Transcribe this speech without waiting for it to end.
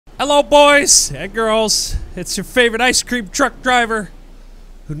Hello, boys and girls. It's your favorite ice cream truck driver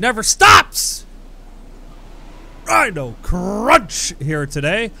who never stops. rhinoCRUNCH here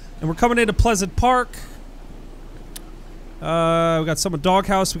today, and we're coming into Pleasant Park. We got someone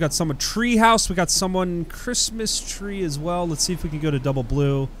doghouse, we got someone treehouse, we got someone Christmas tree as well. Let's see if we can go to double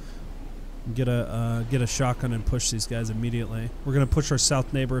blue and get a shotgun and push these guys immediately. We're gonna push our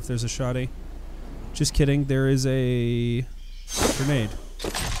south neighbor if there's a shotty. Just kidding. There is a grenade.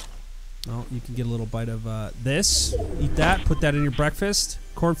 Oh, you can get a little bite of this. Eat that. Put that in your breakfast.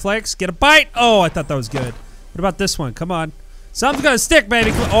 Cornflakes. Get a bite. Oh, I thought that was good. What about this one? Come on. Something's gonna stick,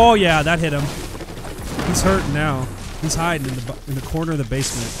 baby. Oh yeah, that hit him. He's hurting now. He's hiding in the corner of the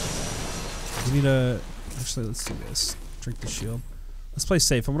basement. We need to actually let's do this. Drink the shield. Let's play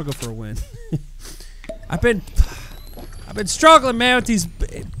safe. I'm gonna go for a win. I've been struggling, man, with these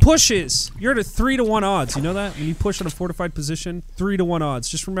pushes. You're at a 3-to-1 odds. You know that? When you push in a fortified position, 3-to-1 odds.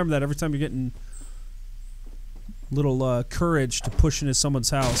 Just remember that every time you're getting little courage to push into someone's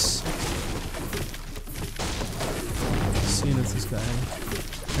house. Seeing if this guy.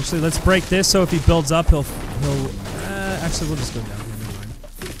 Actually, let's break this. So if he builds up, he'll. Actually, we'll just go down here. Never mind.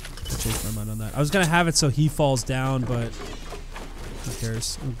 I'll change my mind on that. I was gonna have it so he falls down, but who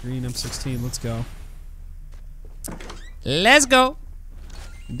cares? Oh, green M16. Let's go. Let's go.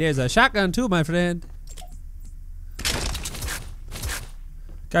 There's a shotgun too, my friend.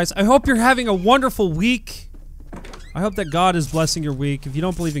 Guys, I hope you're having a wonderful week. I hope that God is blessing your week. If you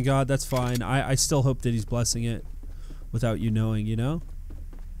don't believe in God, that's fine. I still hope that He's blessing it without you knowing, you know?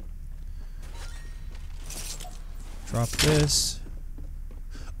 Drop this.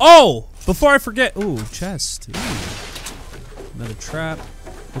 Oh! Before I forget. Ooh, chest. Ooh. Another trap.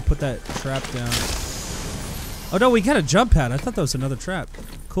 We'll put that trap down. Oh no, we got a jump pad. I thought that was another trap.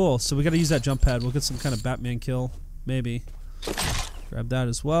 Cool, so we gotta use that jump pad. We'll get some kind of Batman kill. Maybe. Grab that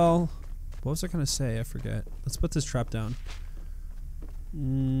as well. What was I gonna say? I forget. Let's put this trap down.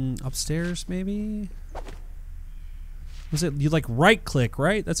 Upstairs, maybe? Was it, you like right click,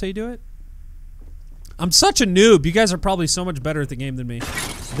 right? That's how you do it? I'm such a noob. You guys are probably so much better at the game than me.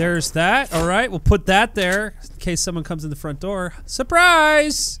 There's that. Alright, we'll put that there in case someone comes in the front door.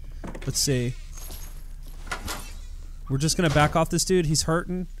 Surprise! Let's see. We're just gonna back off this dude. He's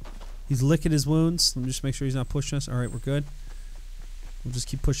hurting. He's licking his wounds. Let me just make sure he's not pushing us. Alright, we're good. We'll just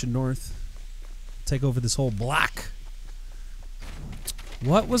keep pushing north. Take over this whole block.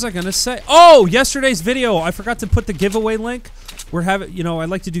 What was I gonna say? Oh, yesterday's video. I forgot to put the giveaway link. We're having, you know, I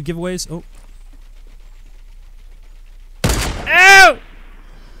like to do giveaways. Oh. Ow!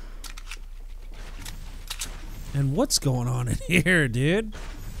 And what's going on in here, dude?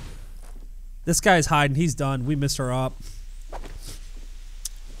 This guy's hiding. He's done. We missed our op.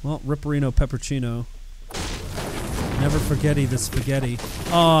 Well, Ripperino Peppercino. Never forgetty the spaghetti.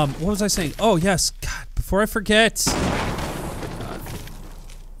 What was I saying? Oh, yes. God, before I forget. God.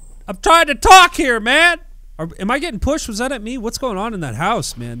 I'm trying to talk here, man. Am I getting pushed? Was that at me? What's going on in that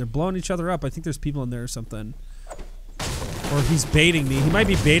house, man? They're blowing each other up. I think there's people in there or something. Or he's baiting me. He might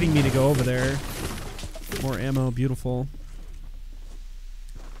be baiting me to go over there. More ammo. Beautiful.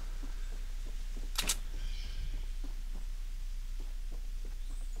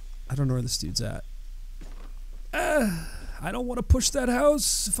 I don't know where this dude's at. I don't want to push that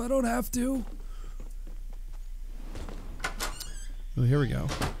house if I don't have to. Oh, here we go.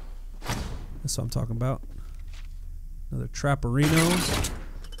 That's what I'm talking about. Another Trapperino.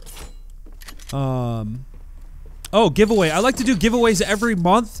 Oh, giveaway. I like to do giveaways every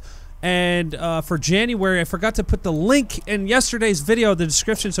month. And for January, I forgot to put the link in yesterday's video, the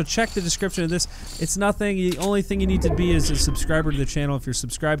description, so check the description of this. It's nothing. The only thing you need to be is a subscriber to the channel. If you're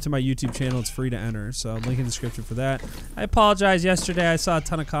subscribed to my YouTube channel, it's free to enter. So link in the description for that. I apologize. Yesterday, I saw a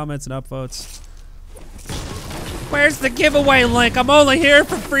ton of comments and upvotes. Where's the giveaway link? I'm only here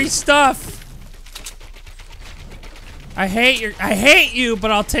for free stuff. I hate you,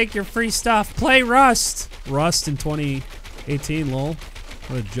 but I'll take your free stuff. Play Rust. Rust in 2018, lol.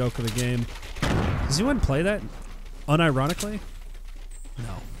 What a joke of a game. Does anyone play that? Unironically?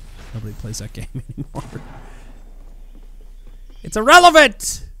 No. Nobody plays that game anymore. It's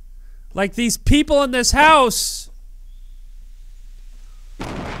irrelevant! Like these people in this house.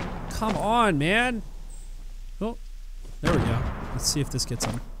 Come on, man. Oh, there we go. Let's see if this gets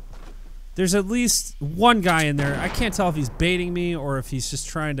him. There's at least one guy in there. I can't tell if he's baiting me or if he's just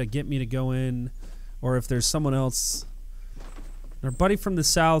trying to get me to go in. Or if there's someone else. Our buddy from the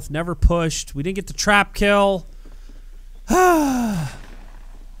south never pushed. We didn't get the trap kill. I'm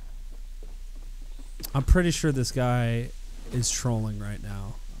pretty sure this guy is trolling right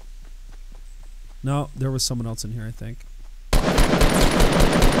now. No, there was someone else in here, I think.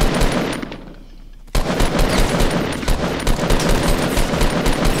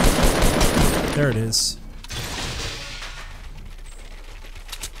 There it is.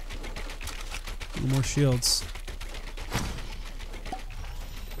 More shields.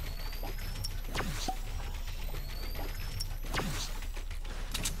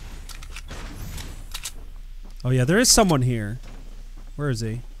 Oh yeah, there is someone here. Where is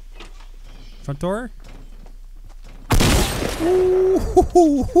he? Front door? Ooh,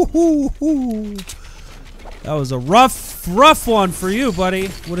 that was a rough one for you, buddy.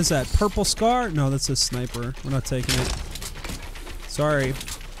 What is that? Purple scar? No, that's a sniper. We're not taking it. Sorry.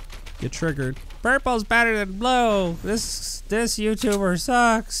 Get triggered. Purple's better than blue. This YouTuber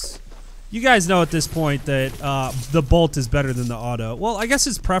sucks. You guys know at this point that the bolt is better than the auto. Well, I guess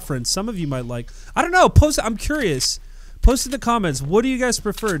it's preference. Some of you might like. I don't know. Post. I'm curious. Post in the comments. What do you guys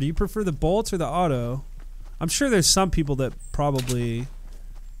prefer? Do you prefer the bolt or the auto? I'm sure there's some people that probably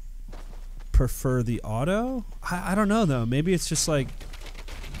prefer the auto. I don't know though. Maybe it's just like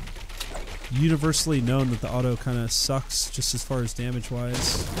universally known that the auto kind of sucks just as far as damage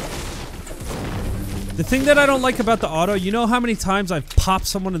wise. The thing that I don't like about the auto, you know how many times I've popped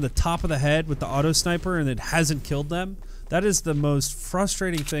someone in the top of the head with the auto sniper and it hasn't killed them? That is the most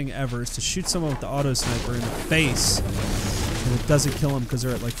frustrating thing ever, is to shoot someone with the auto sniper in the face and it doesn't kill them because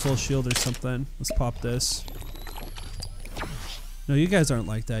they're at like full shield or something. Let's pop this. No, you guys aren't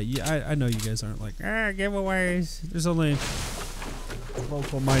like that. I know you guys aren't like, giveaways. There's only a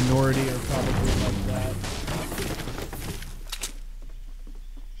local minority are probably like that.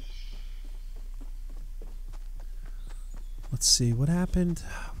 Let's see, what happened?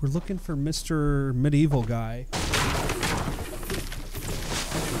 We're looking for Mr. Medieval Guy. I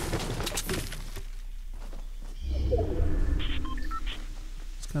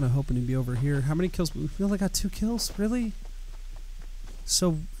was kind of hoping he'd be over here. How many kills? We only got 2 kills? Really?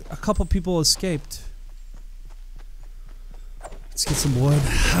 So, a couple people escaped. Let's get some wood.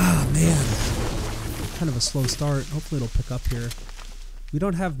 Ah, man. Kind of a slow start. Hopefully it'll pick up here. We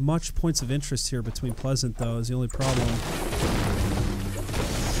don't have much points of interest here between Pleasant, though, is the only problem.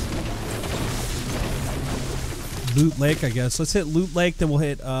 Loot Lake, I guess. Let's hit Loot Lake, then we'll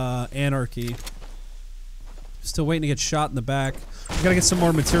hit Anarchy. Still waiting to get shot in the back. I gotta get some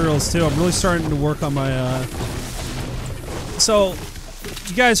more materials, too. I'm really starting to work on my... So,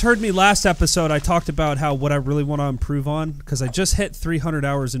 you guys heard me last episode. I talked about how what I really want to improve on, because I just hit 300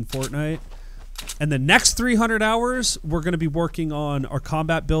 hours in Fortnite. And the next 300 hours, we're going to be working on our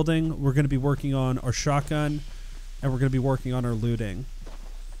combat building, we're going to be working on our shotgun, and we're going to be working on our looting.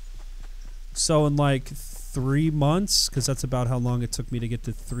 So in like 3 months, because that's about how long it took me to get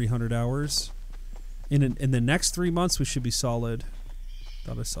to 300 hours, in the next 3 months, we should be solid.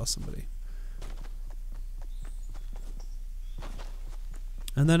 Thought I saw somebody.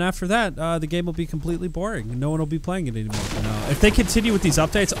 And then after that, the game will be completely boring, and no one will be playing it anymore. If they continue with these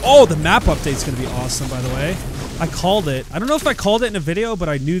updates... Oh, the map update's going to be awesome, by the way. I called it. I don't know if I called it in a video, but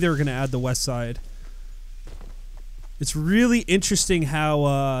I knew they were going to add the west side. It's really interesting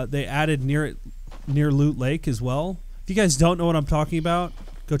how they added near Loot Lake as well. If you guys don't know what I'm talking about,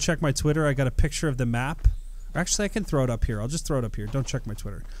 go check my Twitter. I got a picture of the map. Or actually, I can throw it up here. I'll just throw it up here. Don't check my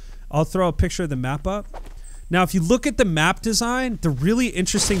Twitter. I'll throw a picture of the map up. Now, if you look at the map design, the really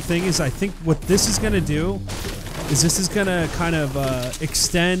interesting thing is I think what this is going to do is this is going to kind of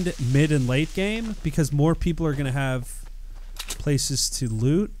extend mid and late game, because more people are going to have places to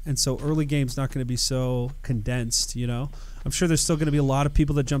loot, and so early game's not going to be so condensed, you know? I'm sure there's still going to be a lot of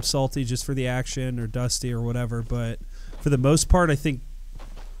people that jump salty just for the action or dusty or whatever, but for the most part, I think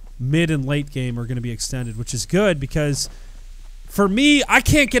mid and late game are going to be extended, which is good, because for me, I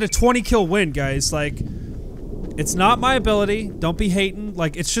can't get a 20 kill win, guys. Like... It's not my ability. Don't be hating.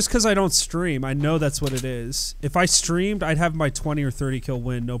 Like, it's just because I don't stream. I know that's what it is. If I streamed, I'd have my 20 or 30 kill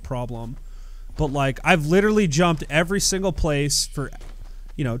win, no problem. But, like, I've literally jumped every single place for,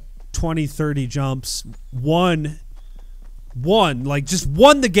 you know, 20, 30 jumps. Like, just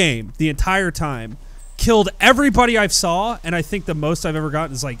won the game the entire time. Killed everybody I've saw, and I think the most I've ever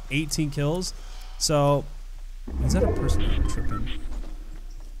gotten is, like, 18 kills. So, is that a person I'm tripping?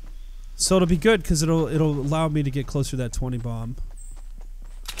 So it'll be good because it'll allow me to get closer to that 20 bomb.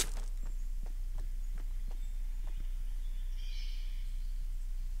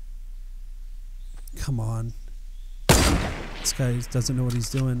 Come on. This guy doesn't know what he's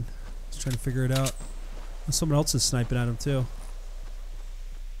doing. He's trying to figure it out. Someone else is sniping at him too.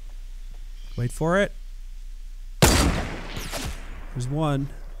 Wait for it. There's one.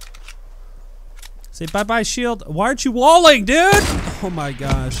 Say bye-bye, shield. Why aren't you walling, dude? Oh my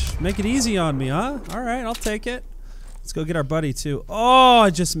gosh. Make it easy on me, huh? Alright, I'll take it. Let's go get our buddy, too. Oh, I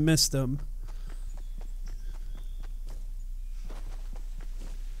just missed him.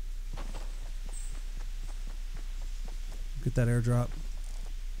 get that airdrop.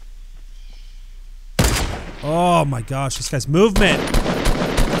 Oh my gosh, this guy's movement.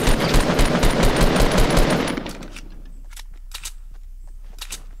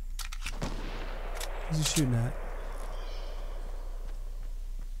 Who's he shooting at?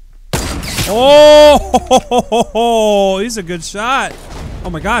 Oh, he's a good shot. Oh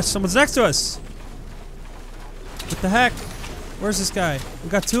my gosh, someone's next to us. What the heck? Where's this guy? We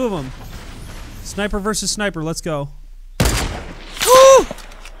got two of them. Sniper versus sniper, let's go. Woo!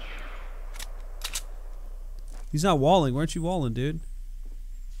 He's not walling. Why aren't you walling, dude?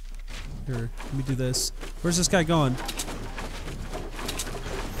 Here, let me do this. Where's this guy going?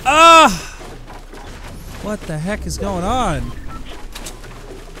 Ah! What the heck is going on?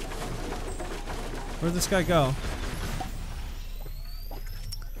 Where'd this guy go?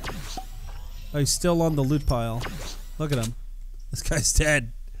 Oh, he's still on the loot pile. Look at him. This guy's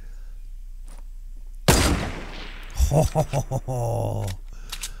dead. Oh.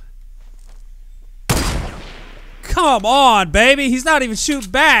 Come on, baby. He's not even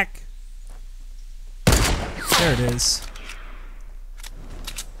shooting back. There it is.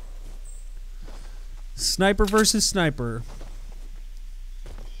 Sniper versus sniper.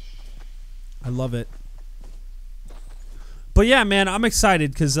 I love it. But yeah, man, I'm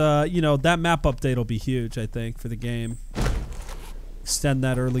excited because, you know, that map update will be huge, I think, for the game. Extend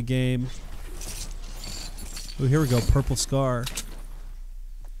that early game. Oh, here we go. Purple Scar.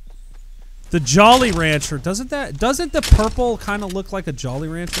 The Jolly Rancher. Doesn't the purple kind of look like a Jolly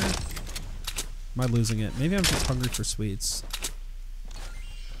Rancher? Am I losing it? Maybe I'm just hungry for sweets.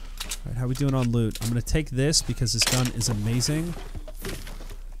 Alright, how we doing on loot? I'm going to take this because this gun is amazing.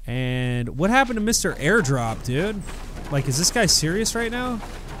 And what happened to Mr. Airdrop, dude? Like, is this guy serious right now?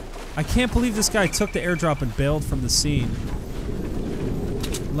 I can't believe this guy took the airdrop and bailed from the scene.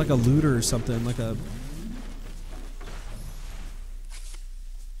 Like a looter or something. Like a...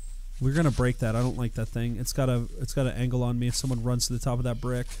 We're gonna break that. I don't like that thing. It's got an angle on me if someone runs to the top of that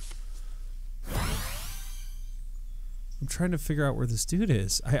brick. I'm trying to figure out where this dude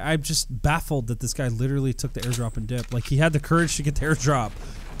is. I'm just baffled that this guy literally took the airdrop and dipped. Like, he had the courage to get the airdrop,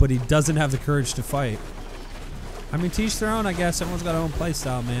 but he doesn't have the courage to fight. I mean, to each their own, I guess. Everyone's got their own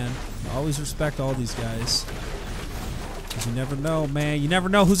playstyle, man. I always respect all these guys. Because you never know, man. You never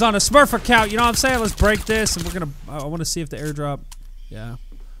know who's on a Smurf account. You know what I'm saying? Let's break this, and we're gonna... I want to see if the airdrop... Yeah. I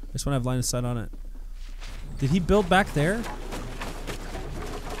just want to have line of sight on it. Did he build back there?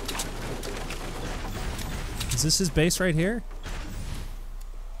 Is this his base right here?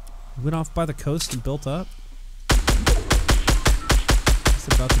 He went off by the coast and built up? It's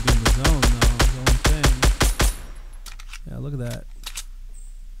about to be in the zone, though. His own thing. Yeah, look at that.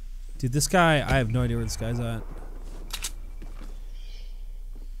 Dude, this guy, I have no idea where this guy's at.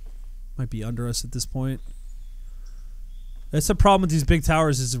 Might be under us at this point. That's the problem with these big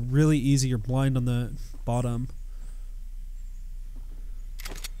towers, is really easy. You're blind on the bottom.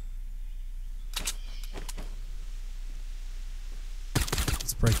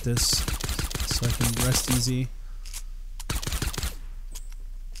 Let's break this so I can rest easy.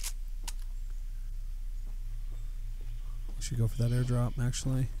 We should go for that airdrop,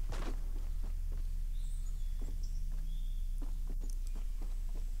 actually.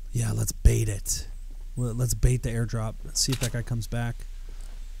 Yeah, let's bait it. Well, let's bait the airdrop. Let's see if that guy comes back.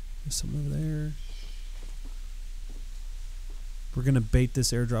 There's someone over there. We're gonna bait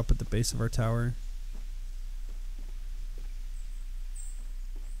this airdrop at the base of our tower.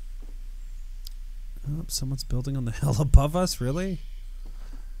 Oh, someone's building on the hill above us, really?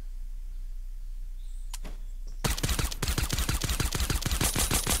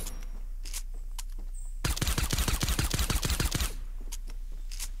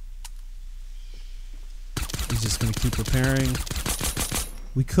 He's just gonna keep repairing.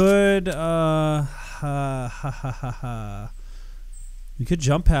 We could, we could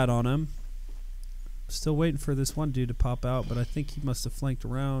jump pad on him. Still waiting for this one dude to pop out, but I think he must have flanked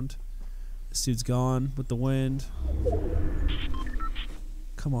around. This dude's gone with the wind.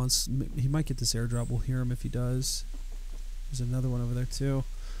 Come on, he might get this airdrop. We'll hear him if he does. There's another one over there too.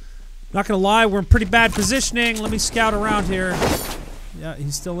 Not gonna lie, we're in pretty bad positioning. Let me scout around here. Yeah,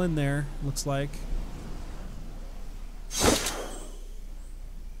 he's still in there, looks like.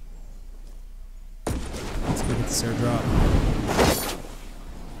 Let's go get this airdrop.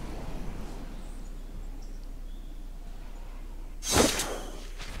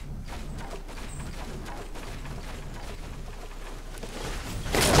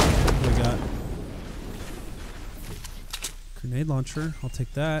 Grenade launcher, I'll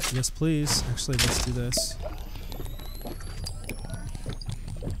take that. Yes, please. Actually, let's do this.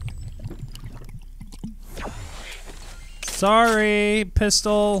 Sorry,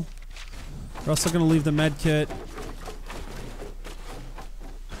 pistol. We're also gonna leave the med kit.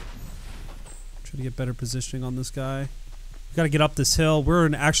 Try to get better positioning on this guy. We gotta get up this hill. We're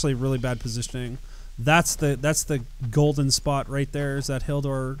in actually really bad positioning. That's the golden spot right there. Is that hill to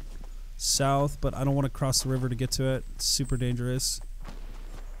our south? But I don't want to cross the river to get to it. It's super dangerous.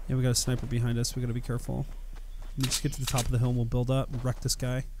 Yeah, we got a sniper behind us. We gotta be careful. We just get to the top of the hill and we'll build up and wreck this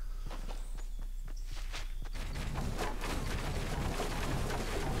guy.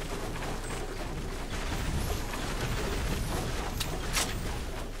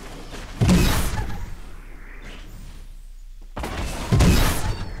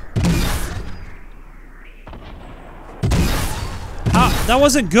 That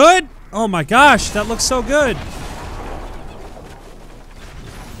wasn't good? Oh my gosh, that looks so good.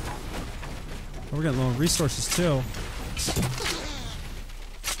 Oh, we're getting low on resources too.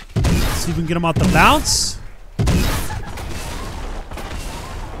 Let's see if we can get him out the bounce.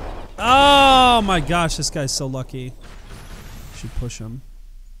 Oh my gosh, this guy's so lucky. Should push him.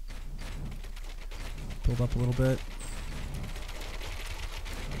 Build up a little bit.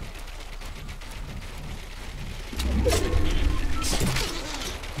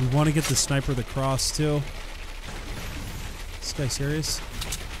 We want to get the sniper the cross too. This guy serious?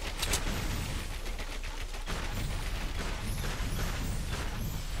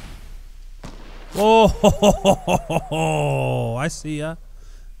 Oh, I see ya.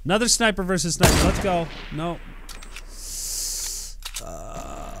 Another sniper versus sniper. Let's go. No.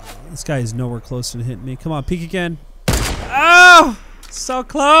 This guy is nowhere close to hitting me. Come on, peek again. Oh, so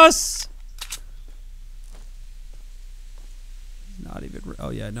close. Not even.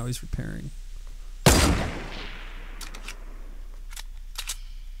 Oh yeah, no, he's repairing.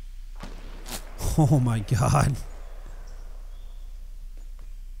 Oh my god.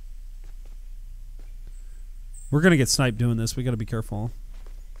 We're gonna get sniped doing this. We gotta be careful.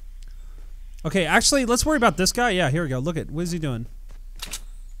 Okay, actually, let's worry about this guy. Yeah, here we go. Look at what is he doing?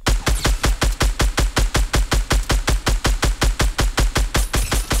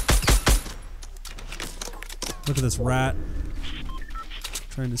 Look at this rat.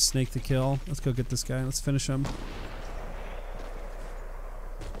 Trying to snake the kill. Let's go get this guy. Let's finish him.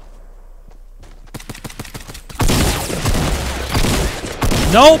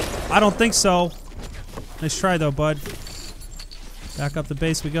 Nope! I don't think so. Nice try though, bud. Back up the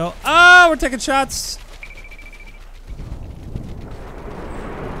base we go. Oh, we're taking shots!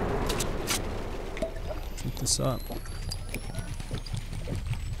 Keep this up.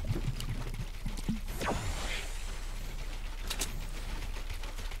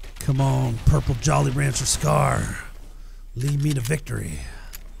 Come on, purple Jolly Rancher Scar. Lead me to victory.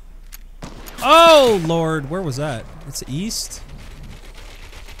 Oh, Lord. Where was that? It's east?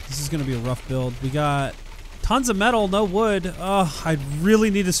 This is going to be a rough build. We got tons of metal, no wood. Oh, I really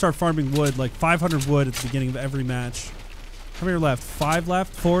need to start farming wood. Like 500 wood at the beginning of every match. How many are left? 5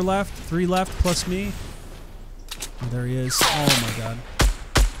 left? 4 left? 3 left plus me? Oh, there he is. Oh, my God.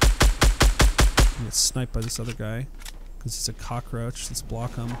 I'm get sniped by this other guy. Because he's a cockroach. Let's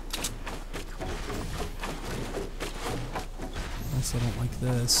block him. Also, I don't like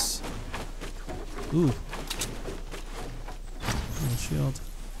this. Ooh. Oh, shield.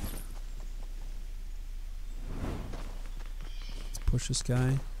 Let's push this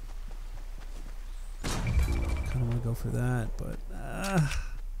guy. Kind of want to go for that, but I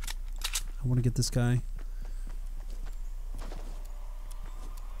want to get this guy.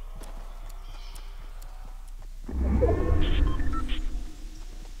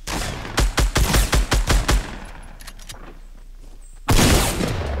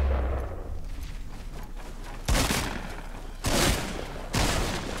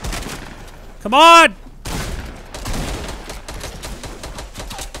 Come on!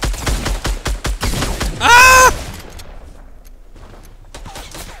 Ah!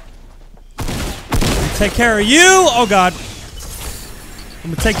 Take care of you. Oh God. I'm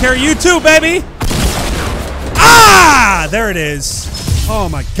gonna take care of you too, baby. Ah! There it is. Oh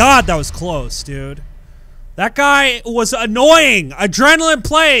my God, that was close, dude. That guy was annoying. Adrenaline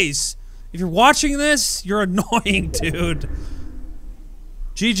plays. If you're watching this, you're annoying, dude.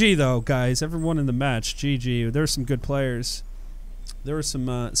 GG though, guys. Everyone in the match, GG. There were some good players. There were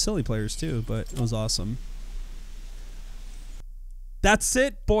some silly players too, but it was awesome. That's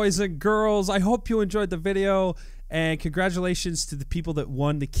it, boys and girls. I hope you enjoyed the video, and congratulations to the people that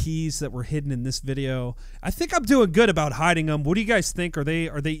won the keys that were hidden in this video. I think I'm doing good about hiding them. What do you guys think? Are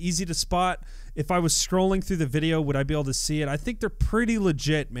they easy to spot? If I was scrolling through the video, would I be able to see it? I think they're pretty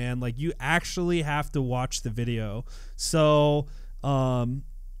legit, man. Like, you actually have to watch the video. So,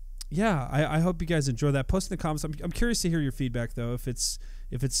 yeah, I hope you guys enjoy that. Post in the comments. I'm curious to hear your feedback, though. If it's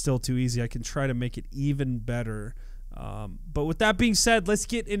still too easy, I can try to make it even better. But with that being said, let's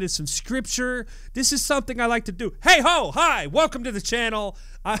get into some scripture. This is something I like to do. Hey ho, hi, welcome to the channel.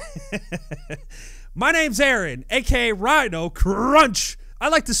 My name's Aaron, aka rhinoCRUNCH. I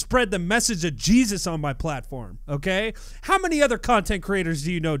like to spread the message of Jesus on my platform, okay? How many other content creators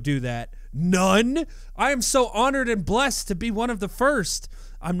do you know do that? None. I am so honored and blessed to be one of the first.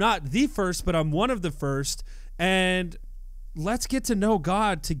 I'm not the first, but I'm one of the first. And let's get to know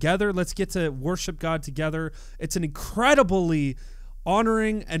God together. Let's get to worship God together. It's an incredibly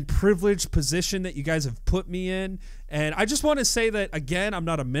honoring and privileged position that you guys have put me in. And I just want to say that, again, I'm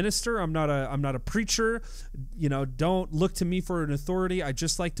not a minister. I'm not a preacher. You know, don't look to me for an authority. I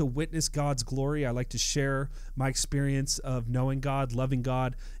just like to witness God's glory. I like to share my experience of knowing God, loving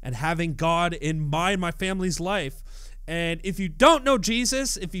God, and having God in my family's life. And if you don't know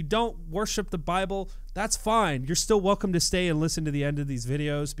Jesus, if you don't worship the Bible, that's fine. You're still welcome to stay and listen to the end of these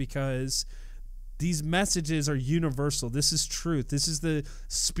videos, because these messages are universal. This is truth. This is the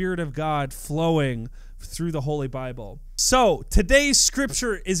Spirit of God flowing through the Holy Bible. So today's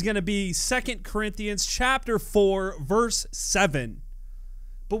scripture is going to be 2 Corinthians chapter 4, verse 7.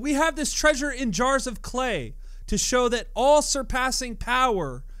 But we have this treasure in jars of clay to show that all surpassing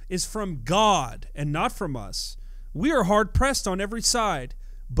power is from God and not from us. We are hard pressed on every side,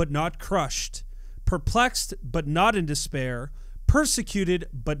 but not crushed, perplexed, but not in despair, persecuted,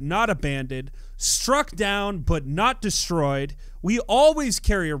 but not abandoned, struck down, but not destroyed. We always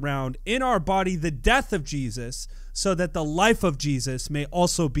carry around in our body the death of Jesus, so that the life of Jesus may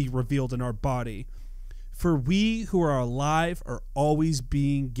also be revealed in our body. For we who are alive are always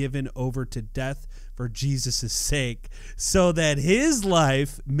being given over to death for Jesus' sake, so that his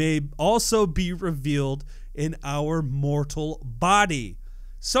life may also be revealed in our mortal body.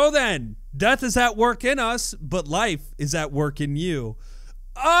 So then, death is at work in us, but life is at work in you.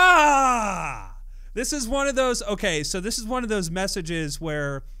 This is one of those, okay, so this is one of those messages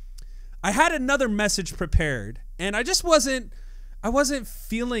where I had another message prepared, and I wasn't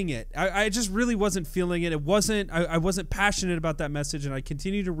feeling it. I just really wasn't feeling it. I wasn't passionate about that message, and I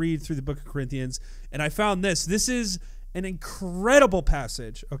continued to read through the book of Corinthians, and I found this. This is an incredible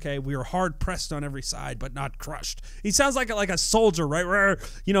passage, okay? We are hard pressed on every side, but not crushed. He sounds like a soldier, right?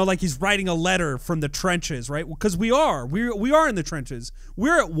 You know, like he's writing a letter from the trenches, right? Because we are in the trenches.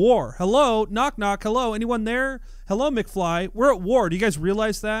 We're at war. Hello, knock, knock. Hello, anyone there? Hello, McFly. We're at war. Do you guys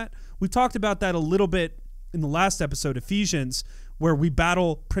realize that? We talked about that a little bit in the last episode, Ephesians, where we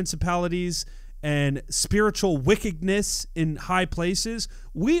battle principalities and spiritual wickedness in high places.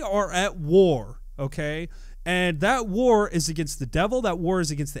 We are at war, okay? And that war is against the devil. That war is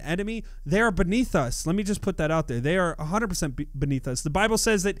against the enemy. They are beneath us. Let me just put that out there. They are 100% beneath us. The Bible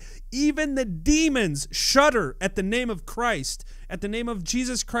says that even the demons shudder at the name of Christ. At the name of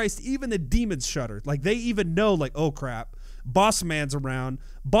Jesus Christ, even the demons shudder. Like, they even know, like, oh, crap. Boss man's around.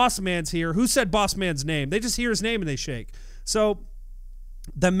 Boss man's here. Who said boss man's name? They just hear his name and they shake. So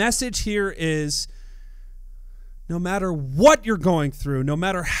the message here is, no matter what you're going through, no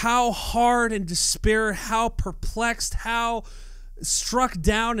matter how hard and despair, how perplexed, how struck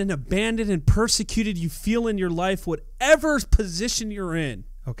down and abandoned and persecuted you feel in your life, whatever position you're in,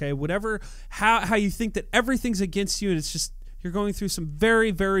 okay, whatever, how you think that everything's against you and it's just, you're going through some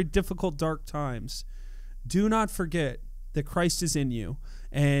very, very difficult, dark times, do not forget that Christ is in you,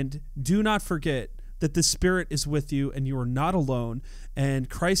 and do not forget that the Spirit is with you and you are not alone, and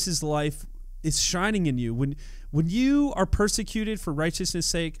Christ's life is shining in you. When you are persecuted for righteousness'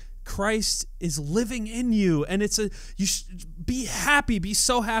 sake, Christ is living in you, and you should be happy, be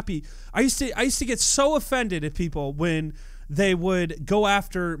so happy. I used to get so offended at people when they would go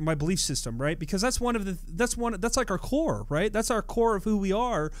after my belief system, right? Because that's like our core, right? That's our core of who we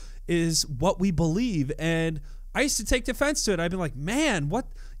are, is what we believe. And I used to take offense to it. I'd be like, man, what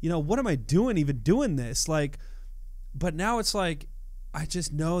am I doing even doing this? Like, but now it's like, I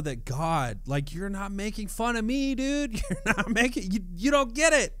just know that God, like, you're not making fun of me, dude. You're not making, you don't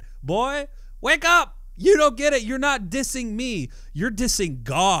get it, boy. Wake up. You don't get it. You're not dissing me. You're dissing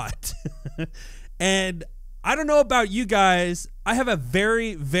God. And I don't know about you guys. I have a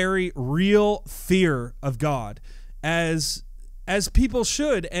very, very real fear of God, as people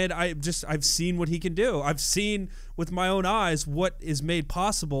should. And I've seen what he can do. I've seen with my own eyes what is made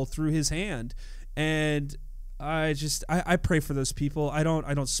possible through his hand. And I pray for those people. I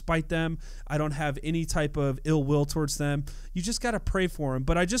don't spite them. I don't have any type of ill will towards them. You just got to pray for them.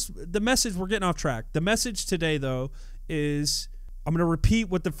 But the message, we're getting off track. The message today, though, is I'm going to repeat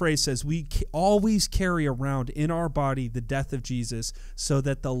what the phrase says. We always carry around in our body the death of Jesus so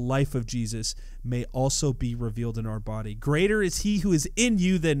that the life of Jesus may also be revealed in our body. Greater is he who is in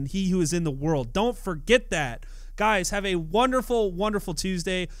you than he who is in the world. Don't forget that. Guys, have a wonderful, wonderful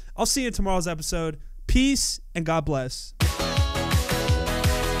Tuesday. I'll see you in tomorrow's episode. Peace and God bless.